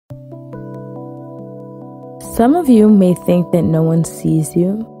Some of you may think that no one sees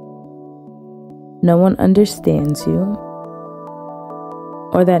you, no one understands you,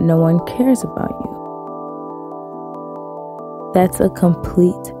 or that no one cares about you. That's a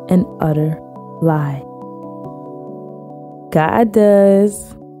complete and utter lie. God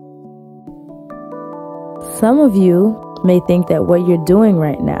does. Some of you may think that what you're doing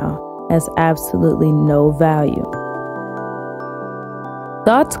right now has absolutely no value.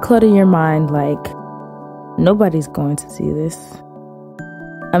 Thoughts clutter your mind like, nobody's going to see this.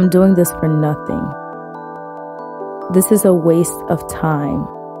 I'm doing this for nothing. This is a waste of time.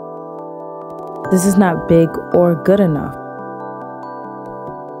 This is not big or good enough.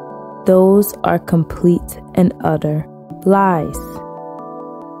 Those are complete and utter lies.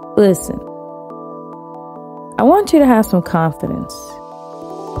 Listen, I want you to have some confidence,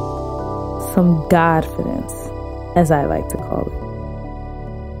 some Godfidence, as I like to call it.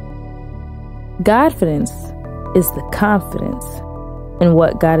 Godfidence is the confidence in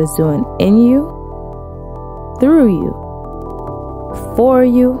what God is doing in you, through you, for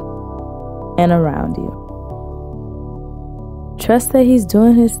you, and around you. Trust that He's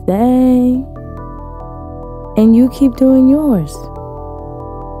doing His thing, and you keep doing yours.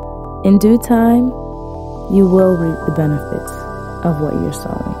 In due time, you will reap the benefits of what you're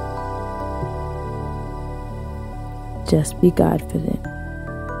sowing. Just be Godfident.